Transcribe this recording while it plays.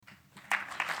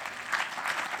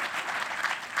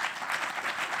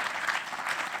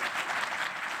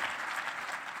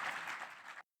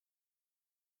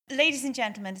Ladies and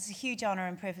gentlemen, it's a huge honour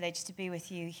and privilege to be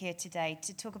with you here today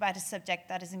to talk about a subject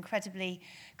that is incredibly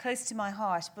close to my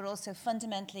heart, but also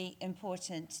fundamentally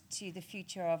important to the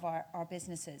future of our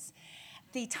businesses.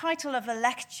 The title of a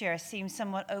lecture seems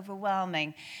somewhat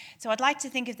overwhelming, so I'd like to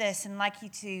think of this and like you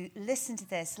to listen to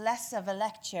this less of a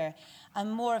lecture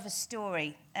and more of a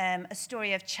story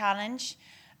of challenge,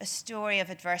 a story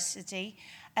of adversity,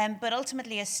 but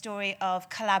ultimately a story of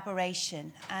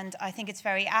collaboration. And I think it's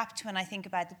very apt when I think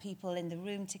about the people in the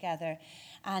room together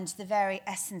and the very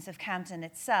essence of Camden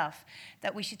itself,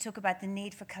 that we should talk about the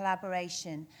need for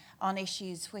collaboration on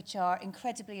issues which are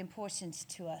incredibly important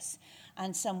to us,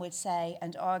 and some would say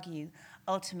and argue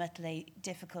ultimately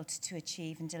difficult to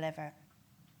achieve and deliver.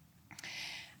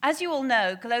 As you all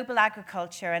know, global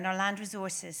agriculture and our land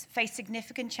resources face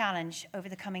significant challenge over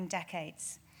the coming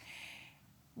decades.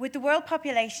 With the world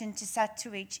population set to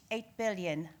reach 8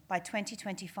 billion by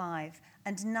 2025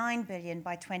 and 9 billion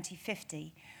by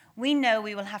 2050, we know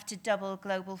we will have to double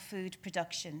global food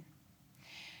production.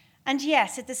 And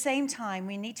yes, at the same time,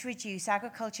 we need to reduce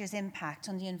agriculture's impact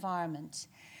on the environment,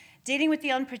 dealing with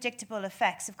the unpredictable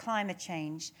effects of climate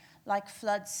change, like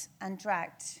floods and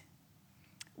drought.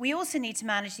 We also need to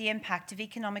manage the impact of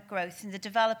economic growth in the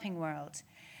developing world,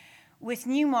 with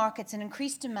new markets and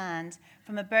increased demand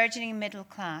from a burgeoning middle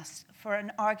class for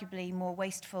an arguably more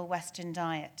wasteful Western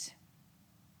diet.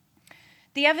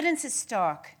 The evidence is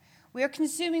stark. We are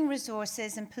consuming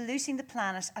resources and polluting the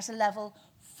planet at a level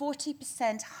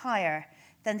 40% higher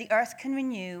than the Earth can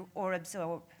renew or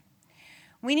absorb.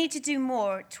 We need to do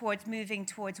more towards moving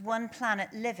towards one planet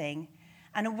living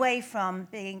and away from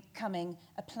becoming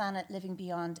a planet living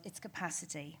beyond its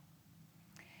capacity.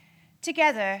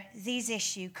 Together, these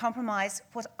issues comprise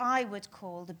what I would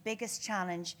call the biggest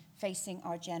challenge facing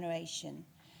our generation,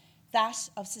 that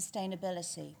of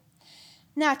sustainability.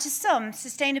 Now, to some,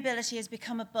 sustainability has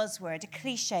become a buzzword, a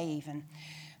cliche even.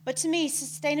 But to me,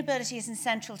 sustainability isn't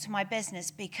central to my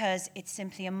business because it's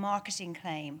simply a marketing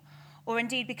claim, or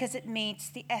indeed because it meets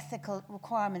the ethical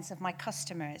requirements of my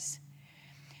customers.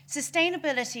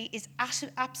 Sustainability is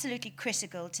absolutely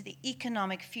critical to the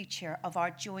economic future of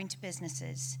our joint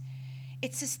businesses.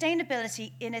 It's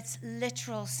sustainability in its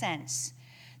literal sense,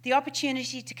 the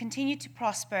opportunity to continue to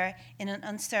prosper in an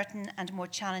uncertain and more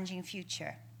challenging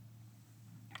future.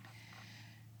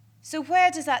 So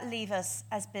where does that leave us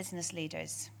as business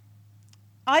leaders?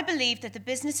 I believe that the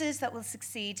businesses that will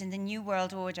succeed in the new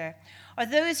world order are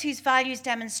those whose values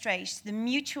demonstrate the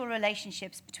mutual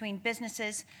relationships between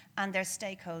businesses and their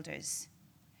stakeholders.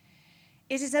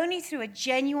 It is only through a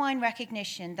genuine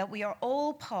recognition that we are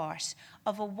all part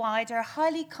of a wider,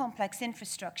 highly complex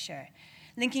infrastructure,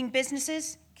 linking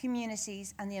businesses,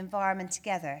 communities, and the environment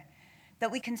together,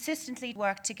 that we consistently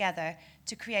work together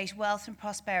to create wealth and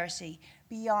prosperity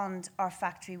beyond our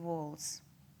factory walls.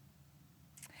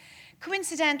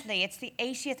 Coincidentally, it's the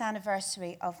 80th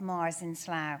anniversary of Mars in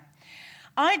Slough.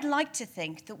 I'd like to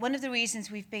think that one of the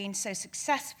reasons we've been so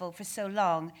successful for so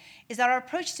long is that our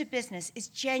approach to business is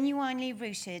genuinely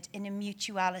rooted in a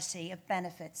mutuality of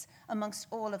benefits amongst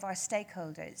all of our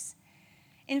stakeholders.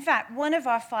 In fact, one of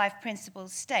our 5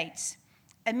 principles states,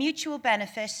 a mutual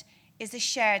benefit is a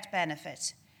shared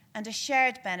benefit, and a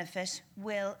shared benefit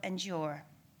will endure.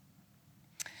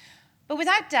 But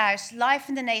without doubt, life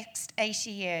in the next 80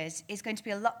 years is going to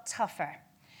be a lot tougher.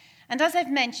 And as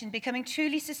I've mentioned, becoming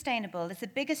truly sustainable is the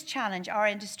biggest challenge our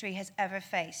industry has ever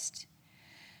faced.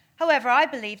 However, I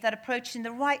believe that approached in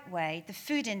the right way, the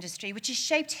food industry, which has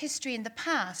shaped history in the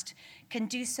past, can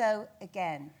do so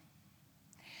again.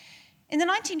 In the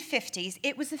 1950s,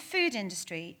 it was the food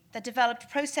industry that developed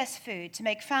processed food to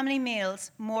make family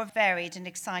meals more varied and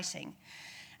exciting.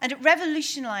 And it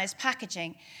revolutionized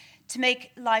packaging to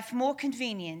make life more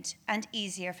convenient and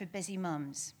easier for busy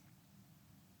mums.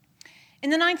 In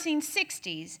the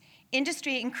 1960s,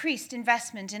 industry increased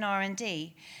investment in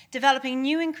R&D, developing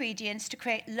new ingredients to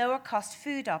create lower-cost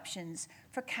food options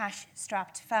for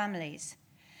cash-strapped families.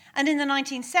 And in the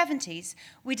 1970s,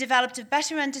 we developed a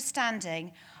better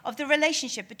understanding of the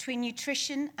relationship between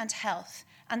nutrition and health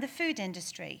and the food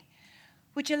industry,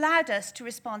 which allowed us to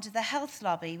respond to the health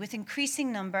lobby with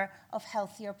increasing number of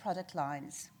healthier product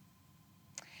lines.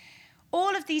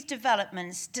 All of these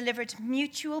developments delivered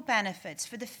mutual benefits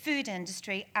for the food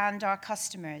industry and our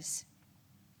customers.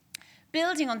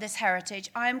 Building on this heritage,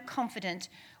 I am confident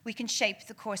we can shape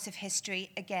the course of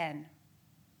history again.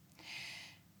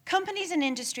 Companies and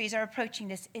industries are approaching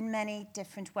this in many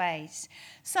different ways.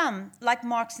 Some, like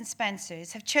Marks and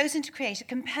Spencer's, have chosen to create a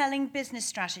compelling business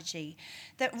strategy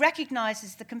that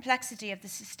recognizes the complexity of the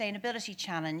sustainability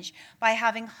challenge by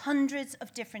having hundreds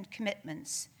of different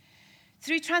commitments.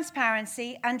 Through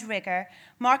transparency and rigour,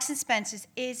 Marks & Spencer's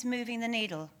is moving the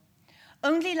needle.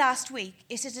 Only last week,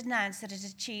 it had announced that it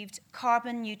achieved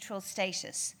carbon neutral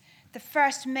status, the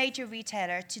first major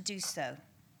retailer to do so.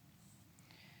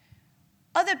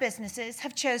 Other businesses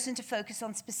have chosen to focus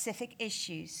on specific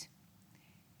issues.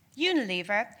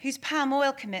 Unilever, whose palm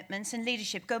oil commitments and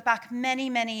leadership go back many,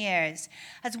 many years,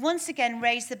 has once again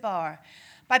raised the bar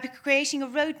by creating a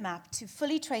roadmap to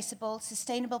fully traceable,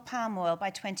 sustainable palm oil by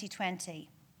 2020.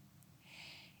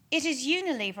 It is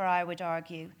Unilever, I would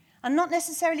argue, and not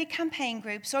necessarily campaign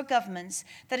groups or governments,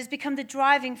 that has become the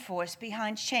driving force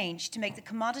behind change to make the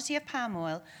commodity of palm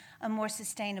oil a more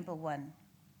sustainable one.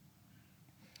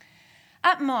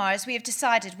 At Mars, we have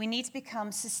decided we need to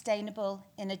become sustainable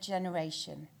in a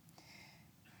generation.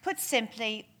 Put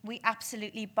simply, we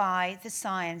absolutely buy the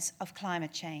science of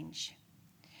climate change.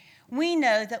 We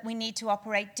know that we need to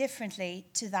operate differently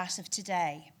to that of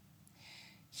today.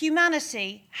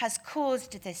 Humanity has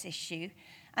caused this issue,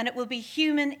 and it will be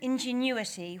human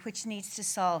ingenuity which needs to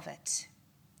solve it.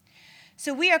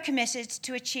 So we are committed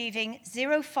to achieving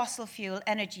zero fossil fuel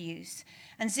energy use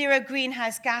and zero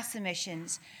greenhouse gas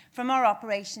emissions from our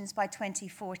operations by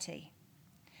 2040.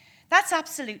 That's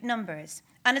absolute numbers,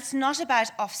 and it's not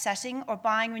about offsetting or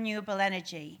buying renewable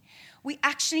energy. We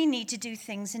actually need to do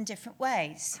things in different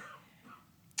ways.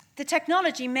 The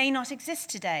technology may not exist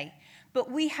today, but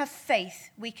we have faith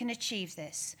we can achieve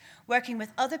this, working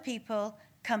with other people,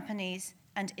 companies,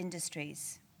 and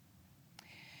industries.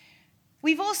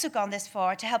 We've also gone this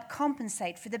far to help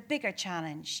compensate for the bigger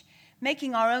challenge,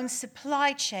 making our own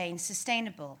supply chain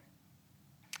sustainable.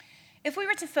 If we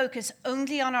were to focus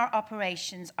only on our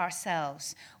operations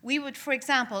ourselves, we would, for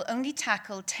example, only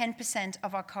tackle 10%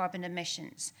 of our carbon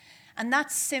emissions, and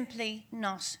that's simply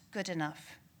not good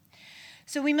enough.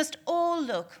 So we must all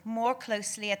look more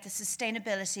closely at the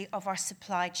sustainability of our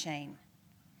supply chain.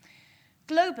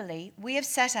 Globally, we have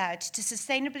set out to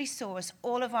sustainably source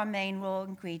all of our main raw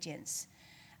ingredients.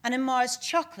 And in Mars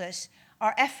Chocolate,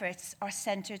 our efforts are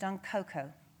centered on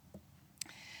cocoa.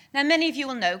 Now, many of you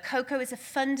will know cocoa is a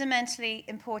fundamentally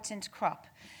important crop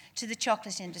to the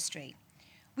chocolate industry.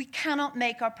 We cannot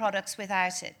make our products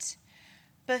without it.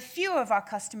 But few of our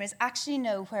customers actually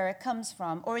know where it comes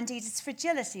from, or indeed its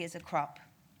fragility as a crop.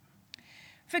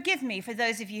 Forgive me for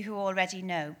those of you who already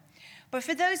know, but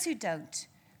for those who don't,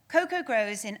 cocoa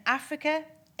grows in Africa,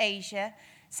 Asia,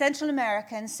 Central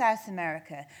America, and South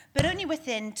America, but only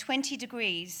within 20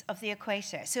 degrees of the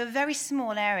equator, so a very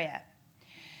small area.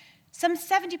 Some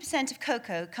 70% of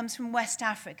cocoa comes from West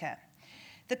Africa.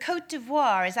 The Côte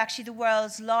d'Ivoire is actually the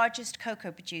world's largest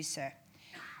cocoa producer.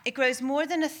 It grows more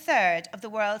than a third of the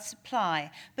world's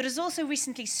supply, but has also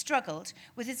recently struggled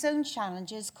with its own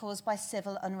challenges caused by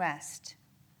civil unrest.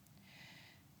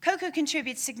 Cocoa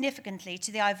contributes significantly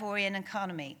to the Ivorian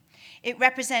economy. It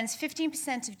represents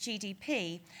 15% of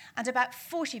GDP and about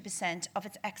 40% of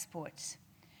its exports.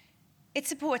 It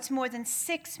supports more than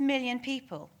 6 million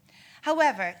people.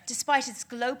 However, despite its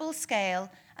global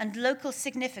scale and local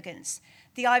significance,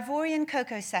 the Ivorian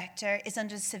cocoa sector is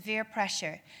under severe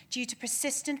pressure due to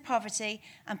persistent poverty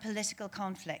and political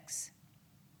conflicts.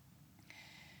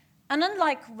 And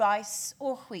unlike rice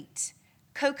or wheat,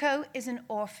 cocoa is an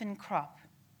orphan crop.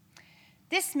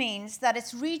 This means that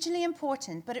it's regionally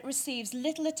important, but it receives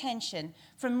little attention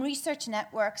from research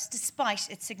networks despite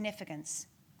its significance.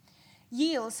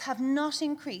 Yields have not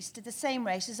increased at the same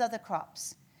rate as other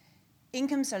crops.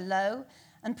 Incomes are low,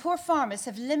 and poor farmers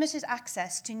have limited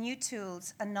access to new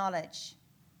tools and knowledge.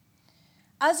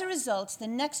 As a result, the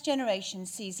next generation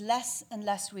sees less and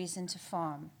less reason to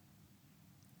farm.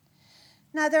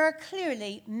 Now, there are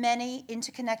clearly many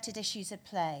interconnected issues at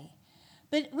play,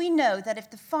 but we know that if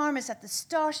the farmers at the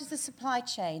start of the supply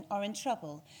chain are in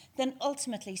trouble, then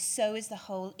ultimately so is the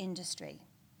whole industry.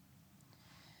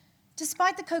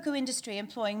 Despite the cocoa industry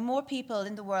employing more people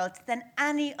in the world than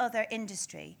any other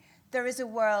industry, there is a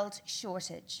world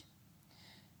shortage.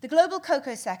 The global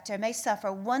cocoa sector may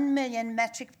suffer 1 million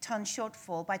metric ton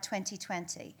shortfall by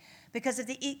 2020 because of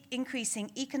the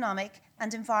increasing economic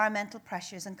and environmental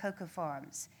pressures on cocoa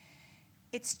farms.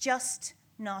 It's just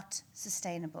not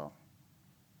sustainable.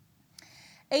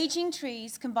 Aging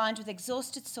trees combined with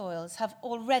exhausted soils have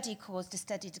already caused a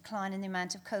steady decline in the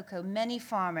amount of cocoa many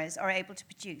farmers are able to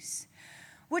produce.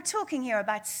 We're talking here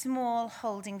about small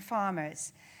holding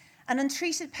farmers. And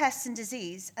untreated pests and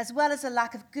disease, as well as a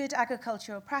lack of good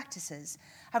agricultural practices,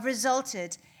 have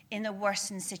resulted in a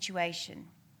worsened situation.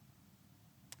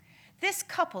 This,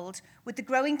 coupled with the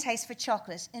growing taste for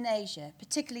chocolate in Asia,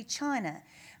 particularly China,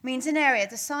 means an area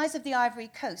the size of the Ivory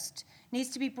Coast needs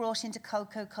to be brought into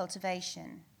cocoa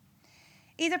cultivation.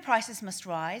 Either prices must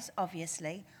rise,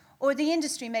 obviously, or the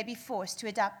industry may be forced to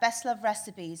adapt best-loved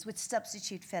recipes with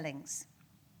substitute fillings.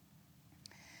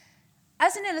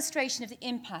 As an illustration of the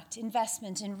impact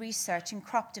investment in research and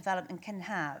crop development can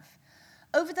have,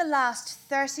 over the last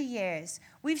 30 years,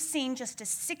 we've seen just a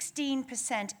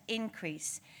 16%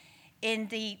 increase in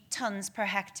the tons per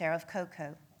hectare of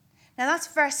cocoa. Now that's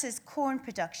versus corn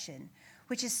production,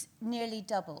 which is nearly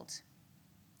doubled.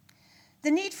 The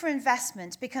need for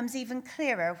investment becomes even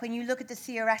clearer when you look at the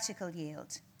theoretical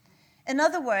yield. In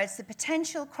other words, the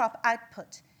potential crop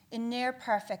output in near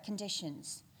perfect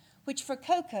conditions, which for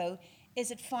cocoa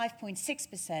is at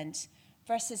 5.6%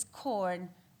 versus corn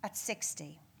at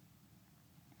 60%.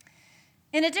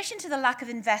 In addition to the lack of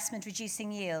investment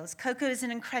reducing yields, cocoa is an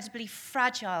incredibly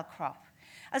fragile crop,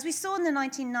 as we saw in the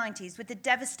 1990s with the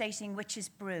devastating witch's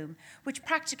broom, which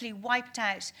practically wiped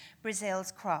out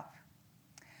Brazil's crop.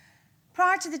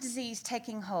 Prior to the disease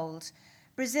taking hold,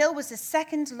 Brazil was the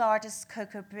second largest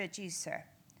cocoa producer.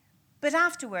 But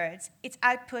afterwards, its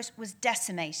output was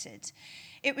decimated.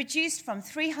 It reduced from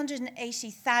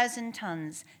 380,000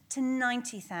 tons to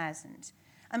 90,000.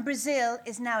 And Brazil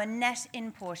is now a net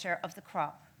importer of the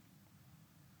crop.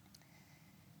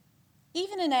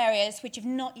 Even in areas which have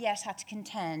not yet had to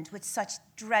contend with such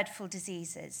dreadful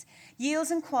diseases,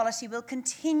 yields and quality will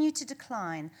continue to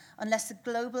decline unless the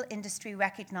global industry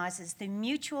recognizes the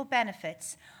mutual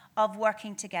benefits of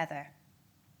working together.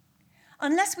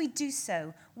 Unless we do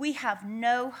so, we have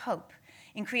no hope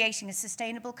in creating a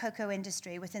sustainable cocoa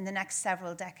industry within the next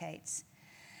several decades.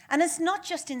 And it's not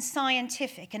just in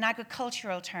scientific and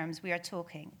agricultural terms we are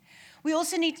talking. We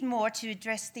also need more to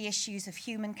address the issues of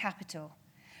human capital,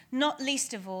 not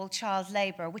least of all child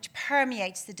labor, which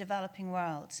permeates the developing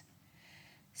world.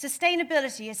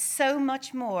 Sustainability is so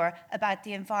much more about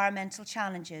the environmental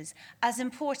challenges, as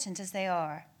important as they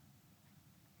are.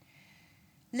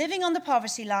 Living on the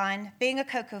poverty line, being a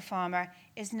cocoa farmer,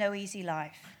 is no easy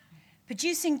life.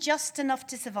 Producing just enough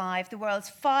to survive, the world's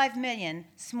 5 million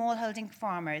smallholding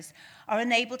farmers are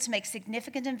unable to make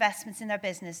significant investments in their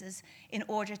businesses in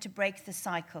order to break the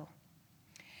cycle.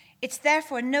 It's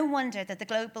therefore no wonder that the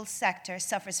global sector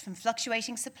suffers from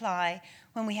fluctuating supply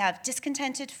when we have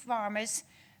discontented farmers,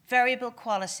 variable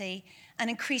quality, and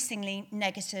increasingly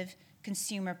negative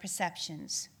consumer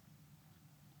perceptions.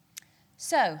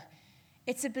 So,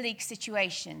 it's a bleak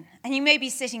situation, and you may be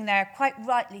sitting there quite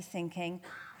rightly thinking,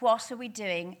 what are we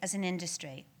doing as an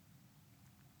industry?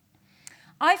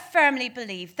 I firmly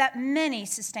believe that many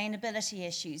sustainability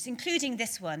issues, including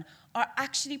this one, are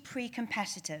actually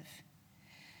pre-competitive.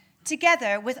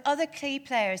 Together with other key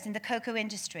players in the cocoa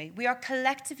industry, we are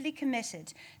collectively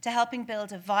committed to helping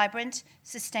build a vibrant,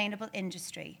 sustainable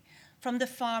industry, from the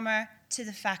farmer to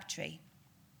the factory.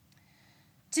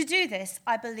 To do this,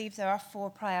 I believe there are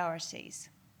 4 priorities.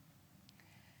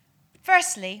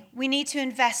 Firstly, we need to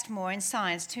invest more in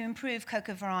science to improve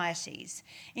cocoa varieties,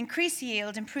 increase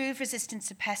yield, improve resistance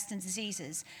to pests and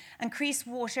diseases, increase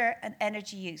water and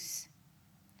energy use.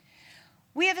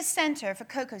 We have a Centre for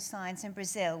Cocoa Science in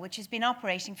Brazil, which has been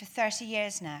operating for 30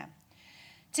 years now.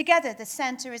 Together, the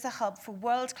Centre is a hub for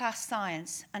world-class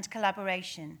science and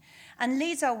collaboration and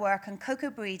leads our work on cocoa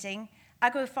breeding,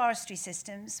 agroforestry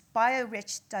systems,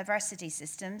 bio-rich diversity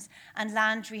systems, and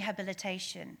land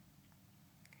rehabilitation.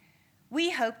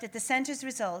 We hope that the Centre's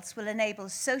results will enable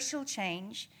social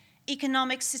change,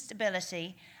 economic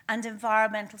stability, and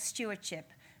environmental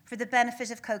stewardship for the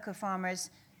benefit of cocoa farmers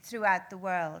throughout the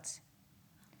world.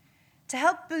 To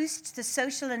help boost the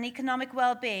social and economic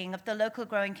well-being of the local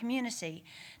growing community,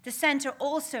 the Centre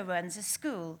also runs a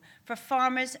school for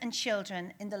farmers and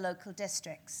children in the local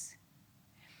districts.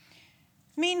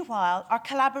 Meanwhile, our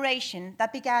collaboration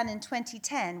that began in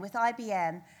 2010 with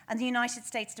IBM and the United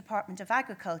States Department of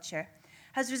Agriculture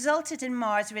has resulted in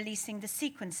Mars releasing the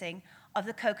sequencing of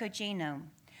the cocoa genome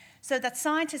so that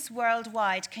scientists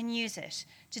worldwide can use it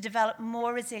to develop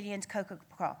more resilient cocoa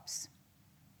crops.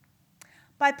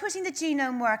 By putting the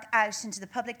genome work out into the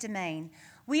public domain,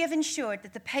 we have ensured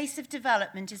that the pace of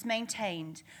development is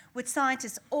maintained, with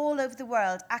scientists all over the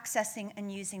world accessing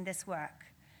and using this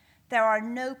work. There are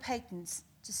no patents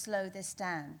to slow this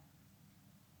down.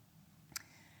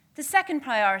 The second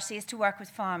priority is to work with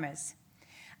farmers.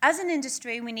 As an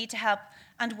industry, we need to help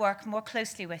and work more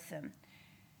closely with them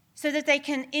so that they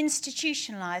can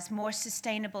institutionalize more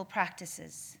sustainable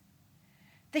practices.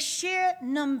 The sheer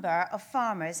number of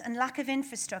farmers and lack of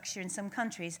infrastructure in some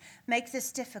countries make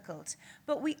this difficult,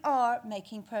 but we are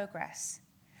making progress.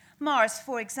 Mars,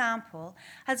 for example,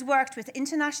 has worked with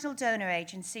international donor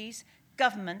agencies,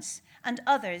 governments, and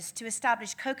others to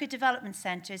establish cocoa development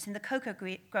centers in the cocoa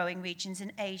growing regions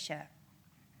in Asia.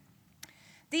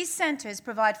 These centres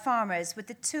provide farmers with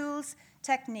the tools,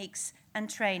 techniques, and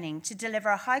training to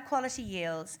deliver high-quality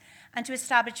yields and to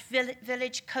establish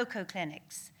village cocoa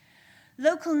clinics.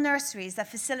 Local nurseries that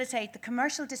facilitate the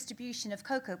commercial distribution of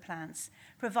cocoa plants,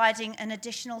 providing an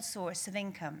additional source of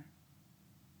income.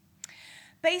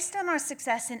 Based on our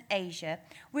success in Asia,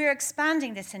 we are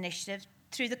expanding this initiative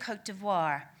through the Côte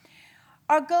d'Ivoire.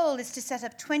 Our goal is to set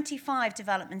up 25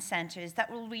 development centres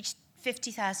that will reach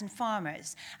 50,000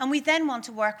 farmers, and we then want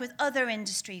to work with other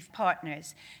industry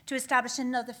partners to establish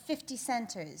another 50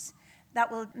 centres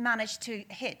that will manage to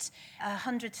hit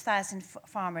 100,000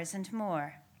 farmers and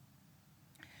more.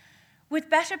 With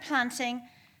better planting,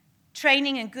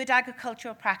 training in good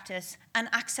agricultural practice, and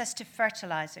access to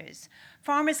fertilizers,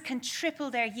 farmers can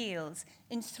triple their yields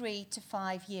in 3 to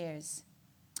 5 years.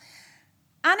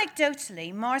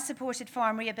 Anecdotally, Mars-supported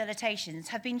farm rehabilitations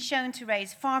have been shown to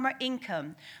raise farmer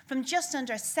income from just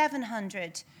under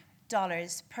 $700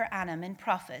 per annum in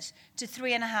profit to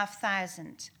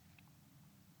 $3,500.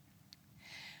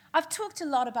 I've talked a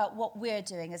lot about what we're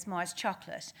doing as Mars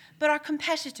Chocolate, but our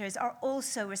competitors are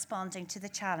also responding to the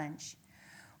challenge.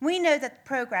 We know that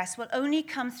progress will only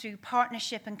come through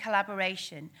partnership and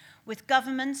collaboration with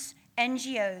governments,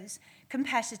 NGOs,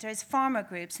 competitors, farmer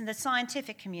groups, and the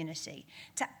scientific community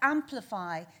to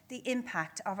amplify the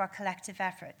impact of our collective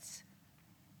efforts.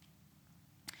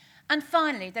 And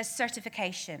finally, there's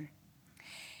certification.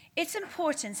 Its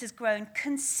importance has grown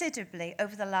considerably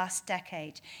over the last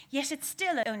decade, yet it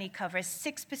still only covers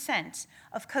 6%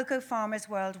 of cocoa farmers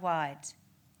worldwide.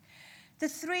 The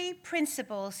three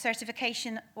principal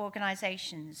certification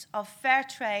organizations of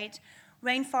Fairtrade,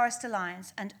 Rainforest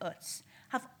Alliance, and UTZ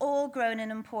have all grown in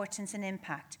importance and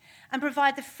impact and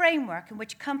provide the framework in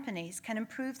which companies can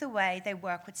improve the way they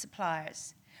work with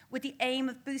suppliers, with the aim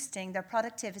of boosting their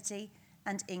productivity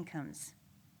and incomes.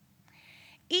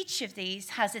 Each of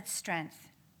these has its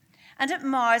strength, and at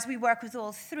Mars we work with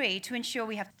all three to ensure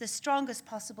we have the strongest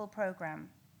possible program.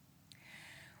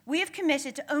 We have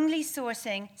committed to only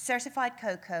sourcing certified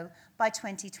cocoa by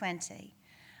 2020,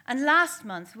 and last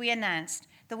month we announced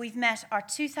that we've met our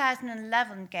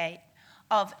 2011 goal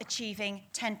of achieving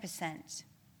 10%.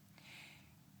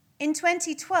 In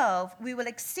 2012, we will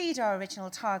exceed our original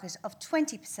target of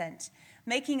 20%,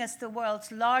 making us the world's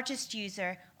largest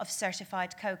user of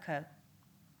certified cocoa.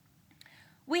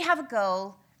 We have a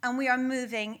goal, and we are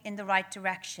moving in the right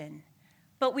direction,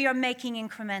 but we are making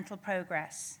incremental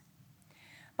progress.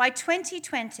 By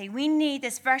 2020, we need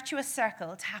this virtuous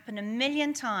circle to happen 1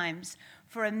 million times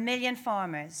for 1 million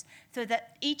farmers so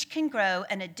that each can grow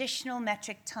an additional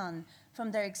metric ton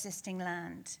from their existing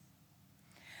land.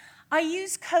 I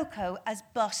use cocoa as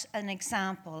but an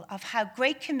example of how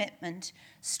great commitment,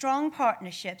 strong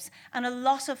partnerships, and a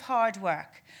lot of hard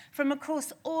work from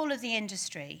across all of the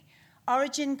industry,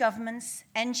 origin governments,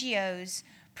 NGOs,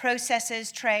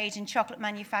 processors, trade, and chocolate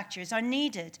manufacturers are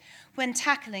needed when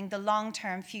tackling the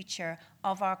long-term future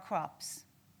of our crops.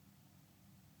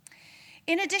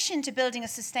 In addition to building a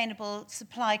sustainable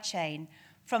supply chain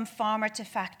from farmer to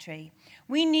factory,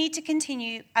 we need to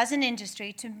continue as an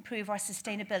industry to improve our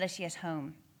sustainability at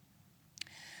home.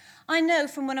 I know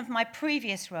from one of my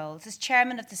previous roles as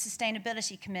chairman of the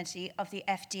Sustainability Committee of the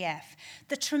FDF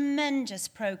the tremendous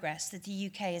progress that the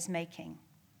UK is making.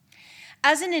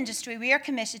 As an industry, we are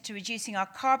committed to reducing our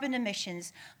carbon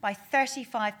emissions by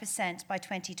 35% by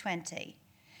 2020,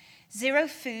 zero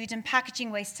food and packaging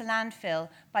waste to landfill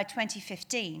by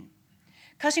 2015,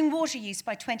 cutting water use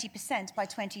by 20% by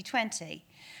 2020,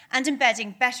 and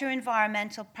embedding better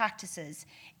environmental practices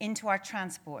into our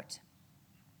transport.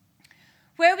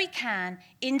 Where we can,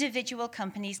 individual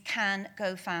companies can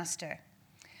go faster.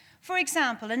 For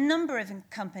example, a number of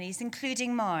companies,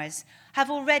 including Mars,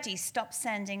 have already stopped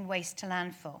sending waste to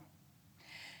landfill.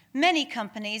 Many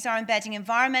companies are embedding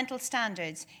environmental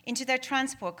standards into their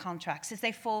transport contracts as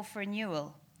they fall for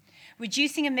renewal,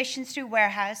 reducing emissions through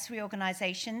warehouse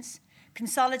reorganizations,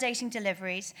 consolidating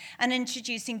deliveries, and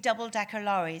introducing double-decker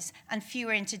lorries and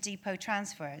fewer inter-depot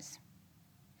transfers.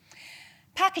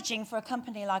 Packaging for a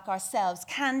company like ourselves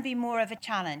can be more of a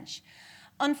challenge.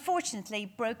 Unfortunately,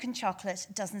 broken chocolate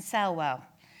doesn't sell well.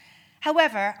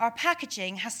 However, our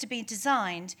packaging has to be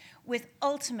designed with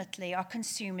ultimately our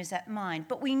consumers at mind,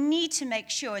 but we need to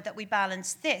make sure that we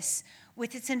balance this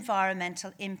with its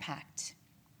environmental impact.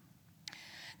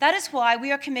 That is why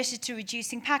we are committed to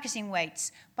reducing packaging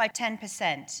weights by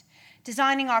 10%,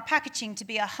 designing our packaging to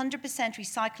be 100%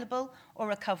 recyclable or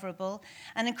recoverable,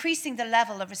 and increasing the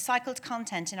level of recycled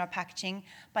content in our packaging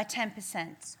by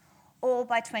 10%, all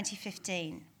by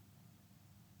 2015.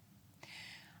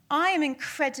 I am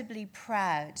incredibly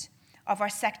proud of our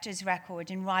sector's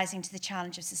record in rising to the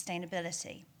challenge of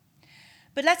sustainability.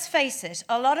 But let's face it,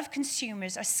 a lot of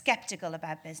consumers are skeptical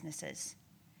about businesses.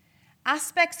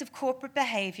 Aspects of corporate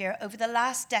behavior over the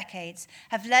last decades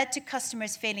have led to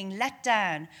customers feeling let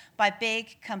down by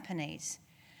big companies.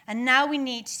 And now we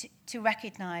need to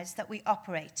recognize that we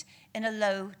operate in a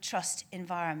low-trust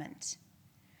environment.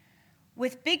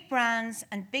 With big brands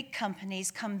and big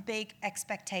companies come big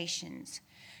expectations.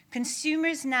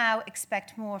 Consumers now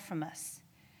expect more from us.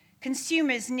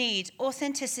 Consumers need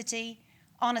authenticity,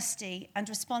 honesty, and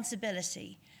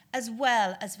responsibility, as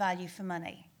well as value for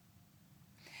money.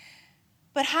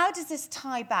 But how does this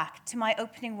tie back to my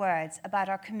opening words about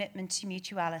our commitment to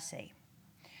mutuality?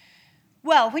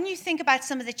 Well, when you think about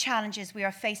some of the challenges we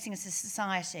are facing as a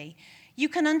society, you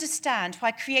can understand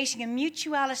why creating a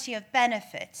mutuality of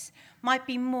benefits might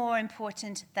be more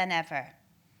important than ever.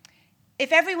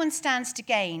 If everyone stands to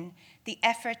gain, the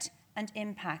effort and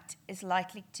impact is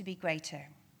likely to be greater.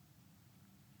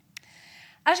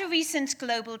 At a recent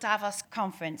global Davos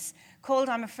conference called,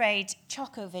 I'm afraid,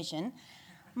 Chocovision,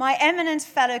 my eminent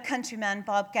fellow countryman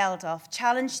Bob Geldof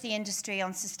challenged the industry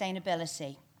on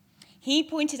sustainability. He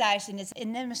pointed out in his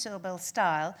inimitable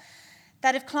style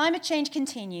that if climate change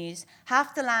continues,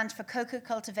 half the land for cocoa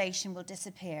cultivation will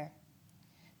disappear.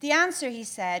 The answer, he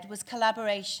said, was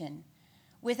collaboration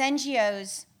with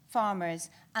NGOs, farmers,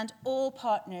 and all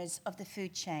partners of the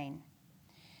food chain.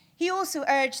 He also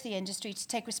urged the industry to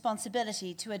take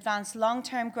responsibility to advance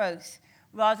long-term growth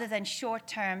rather than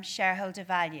short-term shareholder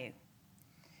value.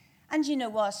 And you know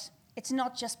what? It's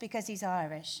not just because he's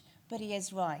Irish, but he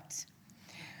is right.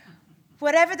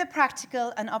 Whatever the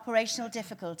practical and operational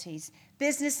difficulties,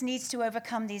 business needs to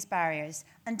overcome these barriers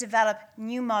and develop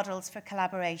new models for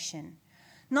collaboration,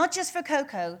 not just for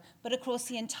cocoa, but across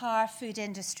the entire food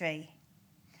industry.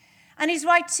 And he's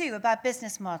right too about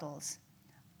business models.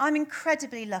 I'm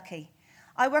incredibly lucky.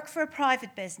 I work for a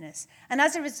private business, and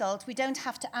as a result, we don't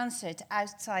have to answer to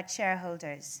outside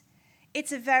shareholders.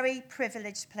 It's a very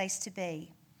privileged place to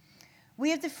be. We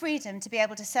have the freedom to be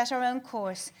able to set our own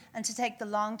course and to take the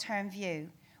long-term view,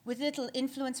 with little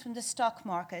influence from the stock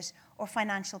market or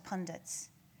financial pundits.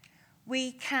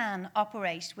 We can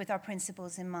operate with our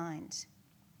principles in mind.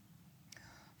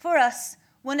 For us,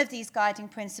 one of these guiding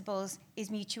principles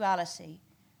is mutuality,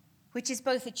 which is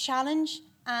both a challenge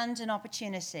and an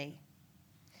opportunity.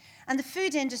 And the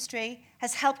food industry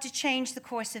has helped to change the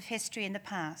course of history in the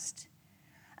past.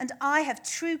 And I have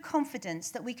true confidence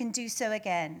that we can do so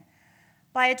again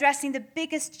by addressing the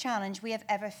biggest challenge we have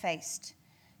ever faced,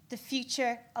 the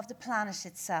future of the planet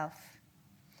itself.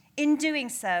 In doing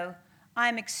so, I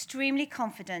am extremely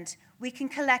confident we can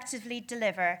collectively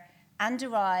deliver and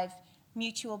derive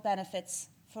mutual benefits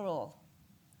for all.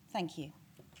 Thank you.